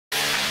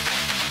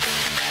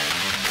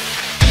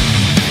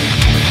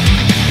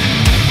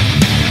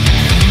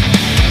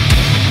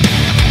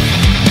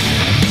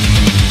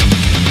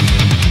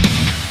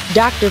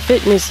Dr.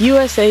 Fitness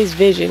USA's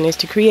vision is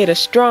to create a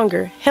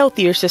stronger,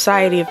 healthier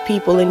society of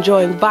people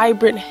enjoying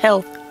vibrant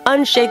health,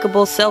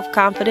 unshakable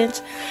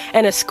self-confidence,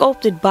 and a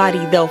sculpted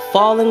body they'll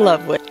fall in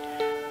love with.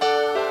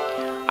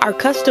 Our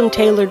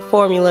custom-tailored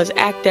formulas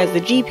act as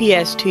the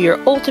GPS to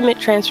your ultimate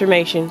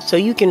transformation so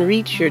you can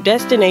reach your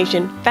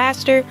destination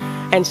faster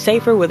and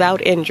safer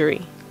without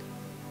injury.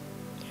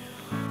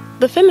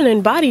 The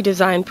Feminine Body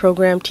Design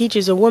program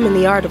teaches a woman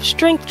the art of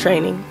strength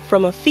training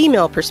from a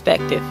female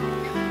perspective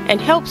and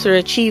helps her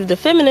achieve the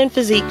feminine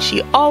physique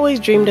she always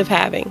dreamed of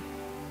having. The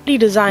Body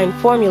Design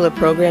Formula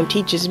program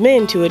teaches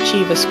men to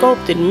achieve a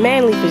sculpted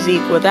manly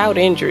physique without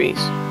injuries.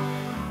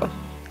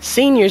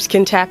 Seniors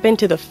can tap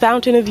into the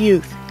fountain of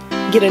youth,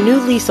 get a new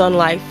lease on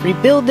life,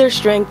 rebuild their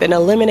strength, and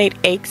eliminate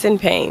aches and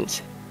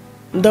pains.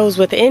 Those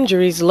with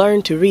injuries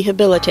learn to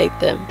rehabilitate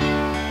them,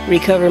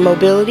 recover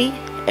mobility,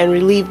 and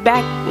relieve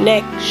back,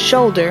 neck,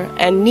 shoulder,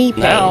 and knee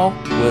pain. Now,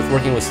 with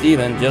working with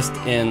Steven, just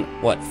in,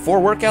 4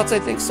 workouts I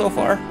think so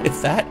far,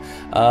 if that,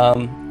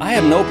 I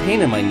have no pain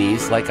in my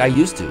knees like I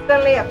used to.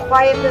 Suddenly a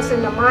quietness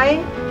in the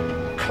mind,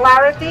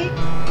 clarity.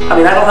 I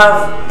mean, I don't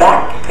have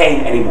back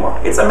pain anymore.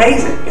 It's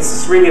amazing. It's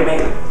just really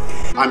amazing.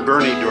 I'm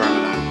Bernie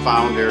Dorman. I'm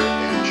founder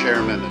and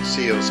chairman of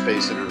CEO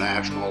Space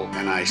International,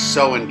 and I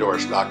so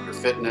endorse Dr.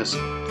 Fitness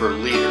for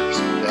leaders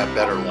to have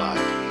better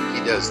lives.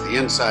 He does the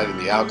inside and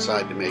the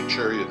outside to make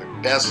sure you're the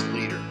best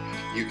leader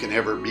you can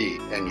ever be.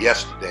 And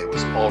yesterday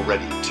was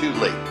already too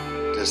late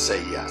to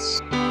say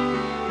yes.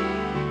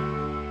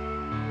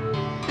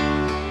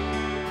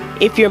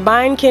 If your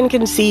mind can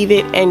conceive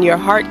it and your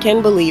heart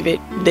can believe it,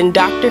 then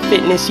Dr.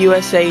 Fitness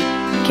USA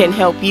can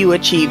help you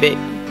achieve it.